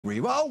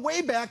agree. Well,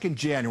 way back in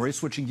January,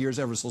 switching gears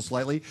ever so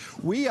slightly,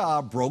 we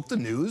broke the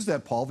news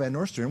that Paul Van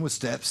Nostrand was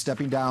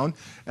stepping down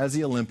as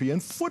the Olympian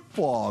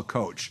football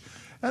coach.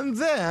 And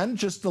then,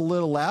 just a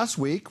little last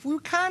week, we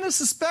kind of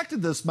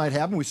suspected this might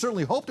happen. We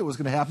certainly hoped it was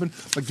going to happen.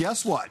 But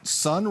guess what?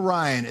 Son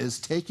Ryan is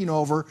taking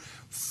over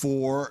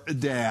for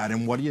Dad.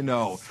 And what do you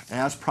know?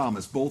 As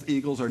promised, both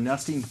Eagles are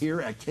nesting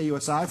here at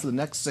KUSI for the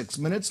next 6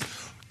 minutes.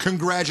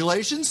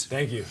 Congratulations.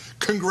 Thank you.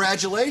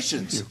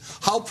 Congratulations. Thank you.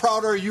 How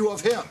proud are you of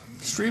him?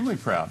 Extremely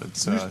proud.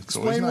 It's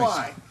Explain always nice.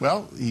 Why.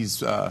 Well, he's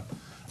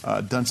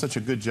done such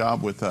a good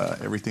job with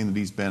everything that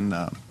he's been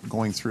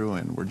going through,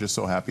 and we're just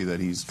so happy that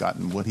he's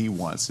gotten what he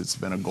wants. It's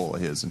been a goal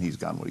of his, and he's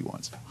gotten what he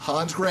wants.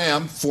 Hans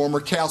Graham, former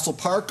Castle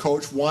Park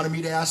coach, wanted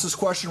me to ask this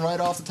question right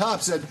off the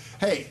top. Said,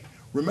 hey,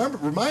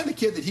 remind the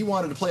kid that he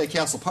wanted to play at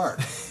Castle Park.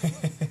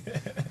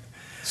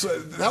 So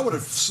that would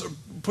have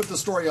put the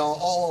story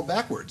all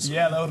backwards.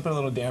 Yeah, that would have put a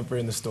little damper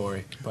in the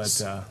story, but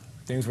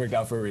things worked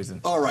out for a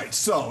reason. All right,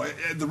 so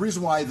the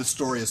reason why the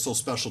story is so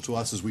special to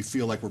us is we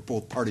feel like we're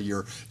both part of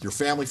your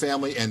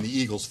family and the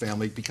Eagles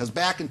family, because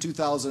back in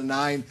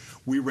 2009,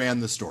 we ran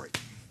this story.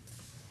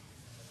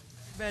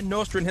 Van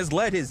Nostrand has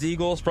led his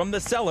Eagles from the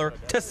cellar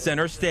to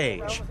center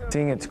stage.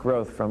 Seeing its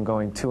growth from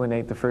going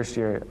 2-8 the first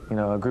year,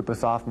 a group of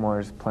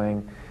sophomores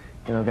playing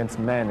against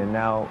men, and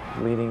now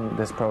leading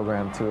this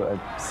program to a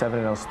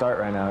 7-0 start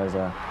right now is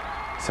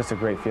such a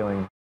great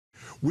feeling.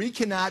 We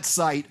cannot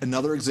cite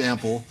another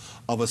example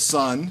of a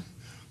son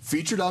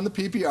featured on the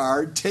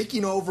PPR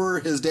taking over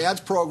his dad's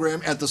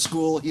program at the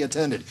school he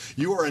attended.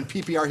 You are in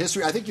PPR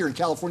history. I think you're in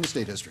California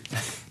State history.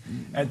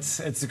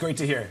 It's great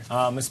to hear,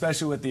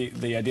 especially with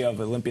the idea of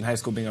Olympian High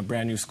School being a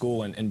brand new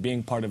school and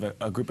being part of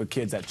a group of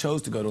kids that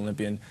chose to go to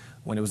Olympian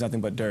when it was nothing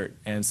but dirt.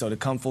 And so to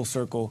come full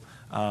circle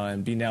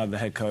and be now the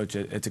head coach,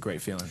 it's a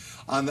great feeling.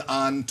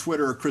 On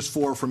Twitter, Chris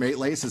Four from 8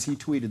 Laces, he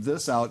tweeted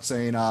this out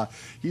saying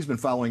he's been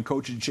following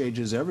coaching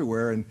changes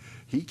everywhere, and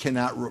he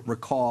cannot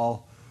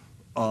recall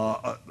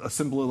a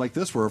symbol like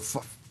this where,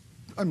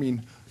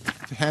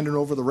 handing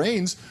over the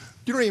reins,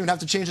 you don't even have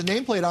to change the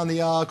nameplate on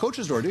the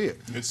coach's door, do you?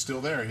 It's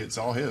still there. It's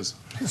all his.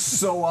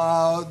 So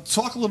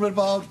talk a little bit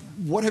about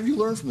what have you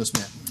learned from this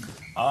man?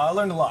 I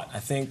learned a lot. I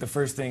think the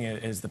first thing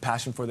is the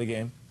passion for the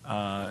game,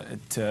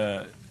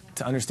 to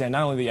understand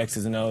not only the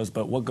X's and O's,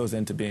 but what goes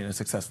into being a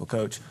successful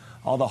coach,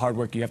 all the hard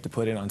work you have to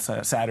put in on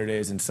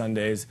Saturdays and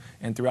Sundays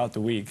and throughout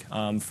the week.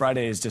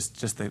 Friday is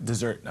just the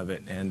dessert of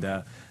it, and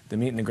the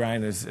meat and the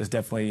grind is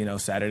definitely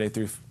Saturday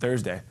through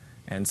Thursday.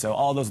 And so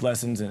all those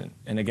lessons and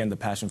again the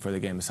passion for the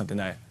game is something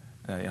that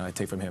I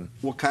take from him.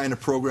 What kind of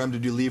program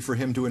did you leave for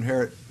him to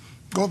inherit?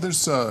 Well,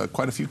 there's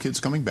quite a few kids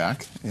coming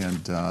back,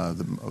 and a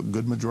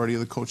good majority of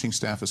the coaching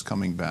staff is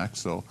coming back.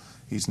 So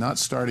he's not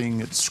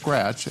starting at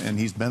scratch, and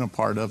he's been a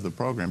part of the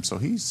program. So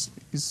he's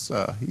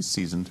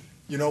seasoned.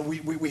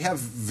 We have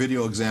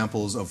video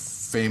examples of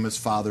famous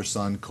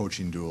father-son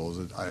coaching duels.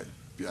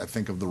 I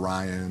think of the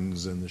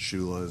Ryans and the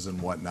Shulas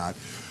and whatnot.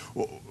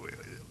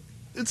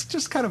 It's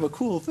just kind of a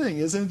cool thing,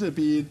 isn't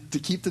it, to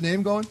keep the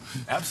name going?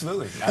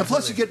 Absolutely. And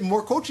plus, you get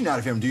more coaching out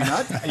of him, do you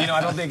not?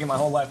 I don't think in my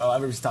whole life I'll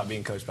ever stop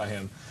being coached by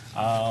him.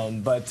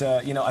 But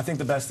I think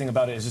the best thing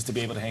about it is just to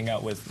be able to hang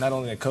out with not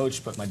only a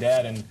coach, but my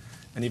dad and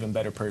an even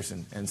better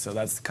person. And so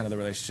that's kind of the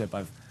relationship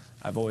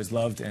I've always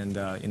loved and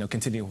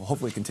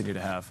hopefully continue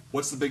to have.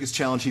 What's the biggest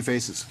challenge he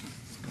faces?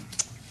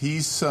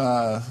 He's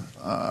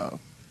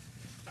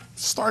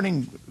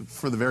starting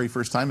for the very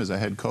first time as a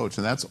head coach,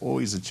 and that's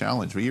always a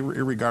challenge.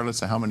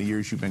 Regardless of how many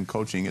years you've been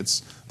coaching,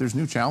 there's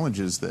new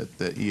challenges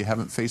that you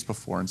haven't faced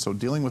before, and so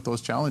dealing with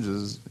those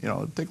challenges,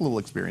 take a little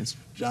experience.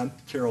 John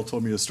Carroll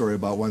told me a story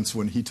about once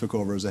when he took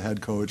over as a head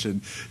coach,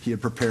 and he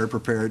had prepared,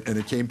 and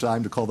it came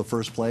time to call the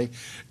first play,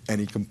 and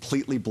he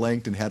completely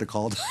blanked and had to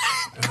call a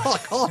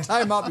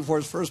timeout before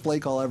his first play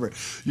call ever.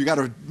 You got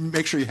to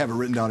make sure you have it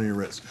written down on your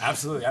wrist.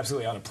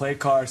 Absolutely, on a play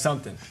card,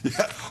 something.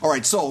 Yeah. All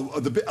right. So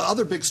the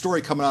other big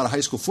story coming out of high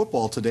school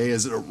football today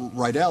is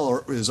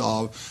Rydell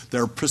is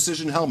their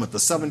precision helmet. The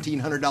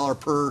 $1,700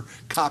 per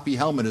copy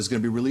helmet is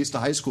going to be released to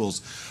high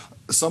schools.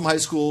 Some high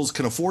schools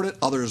can afford it.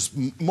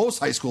 Most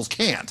high schools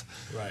can't.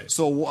 Right.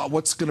 So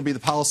what's going to be the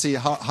policy?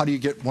 How do you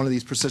get one of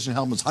these precision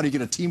helmets? How do you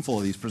get a team full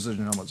of these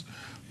precision helmets?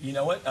 You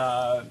know what?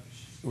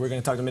 We're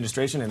going to talk to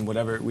administration, and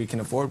whatever we can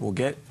afford, we'll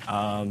get.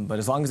 But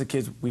as long as the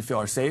kids we feel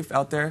are safe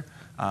out there,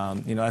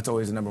 that's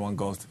always the number one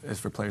goal is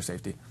for player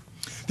safety.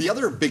 The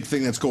other big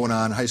thing that's going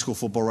on in high school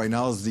football right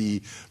now is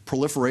the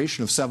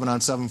proliferation of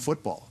 7-on-7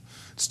 football.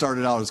 It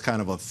started out as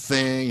kind of a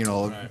thing,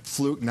 right.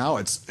 Fluke. Now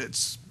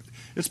it's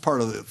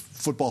part of the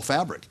football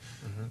fabric.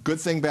 Mm-hmm. Good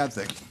thing, bad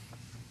thing.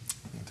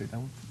 You want to take that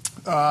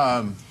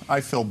one?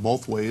 I feel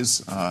both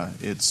ways.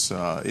 It's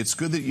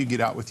good that you get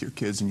out with your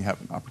kids and you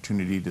have an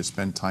opportunity to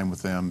spend time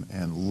with them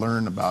and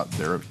learn about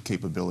their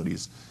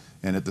capabilities.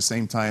 And at the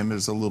same time,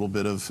 there's a little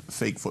bit of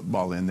fake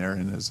football in there.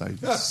 And as I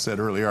said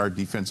earlier, our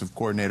defensive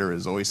coordinator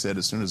has always said,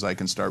 as soon as I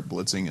can start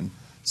blitzing and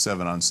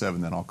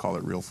 7-on-7, then I'll call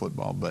it real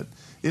football. But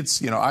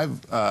it's,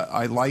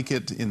 I like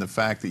it in the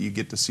fact that you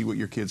get to see what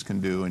your kids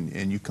can do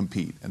and you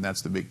compete. And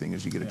that's the big thing,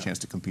 is you get a chance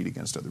to compete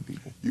against other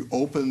people. You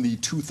open the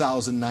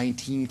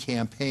 2019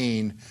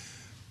 campaign.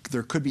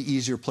 There could be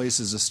easier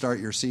places to start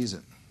your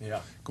season.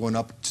 Yeah. Going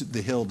up to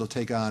the hill to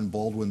take on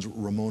Baldwin's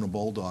Ramona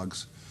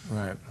Bulldogs.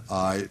 Right.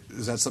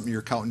 Is that something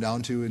you're counting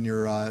down to in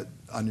your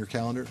on your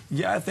calendar?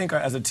 Yeah, I think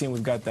as a team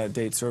we've got that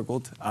date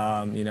circled.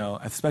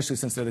 Especially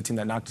since they're the team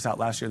that knocked us out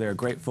last year. They're a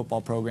great football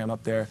program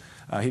up there.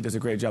 He does a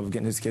great job of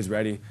getting his kids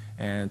ready,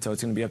 and so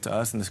it's going to be up to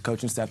us and the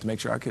coaching staff to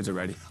make sure our kids are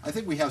ready. I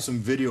think we have some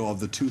video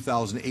of the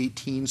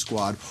 2018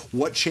 squad.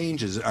 What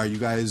changes? Are you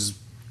guys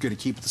going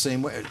to keep it the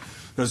same way?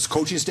 Does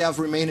coaching staff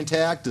remain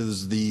intact?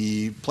 Does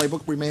the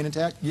playbook remain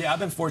intact? Yeah, I've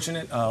been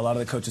fortunate. A lot of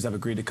the coaches have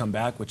agreed to come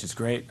back, which is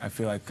great. I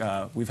feel like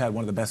we've had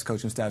one of the best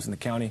coaching staffs in the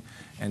county,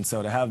 and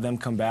so to have them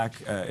come back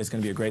is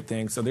going to be a great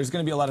thing. So there's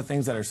going to be a lot of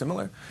things that are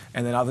similar,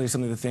 and then obviously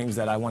some of the things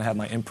that I want to have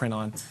my imprint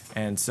on.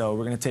 And so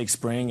we're going to take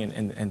spring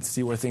and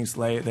see where things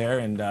lay there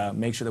and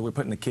make sure that we're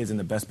putting the kids in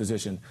the best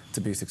position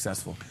to be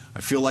successful. I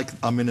feel like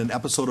I'm in an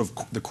episode of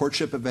The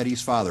Courtship of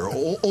Eddie's Father.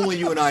 Only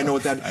you and I know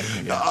what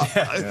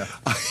that.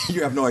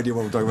 You have no idea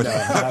what we're talking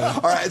about.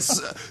 All right,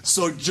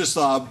 so just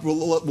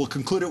we'll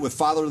conclude it with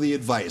fatherly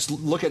advice.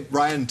 Look at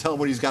Ryan and tell him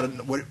what he's got.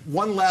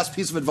 One last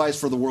piece of advice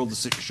for the world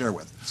to share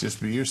with. Just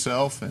be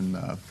yourself and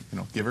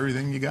give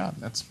everything you got.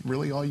 That's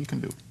really all you can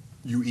do.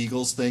 You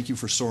Eagles, thank you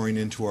for soaring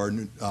into our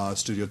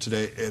studio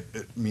today.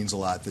 It means a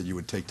lot that you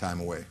would take time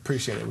away.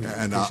 Appreciate it.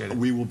 And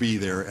we will be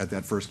there at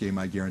that first game,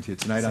 I guarantee it.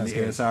 Tonight on the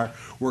ASR,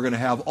 we're going to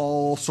have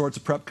all sorts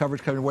of prep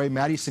coverage coming away.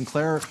 Maddie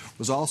Sinclair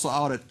was also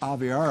out at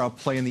Aviara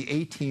playing the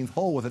 18th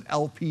hole with an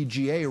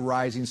LPGA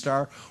Rising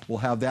Star. We'll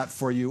have that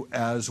for you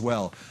as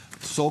well.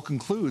 So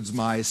concludes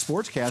my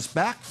sportscast.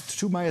 Back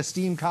to my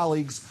esteemed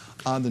colleagues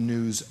on the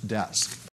news desk.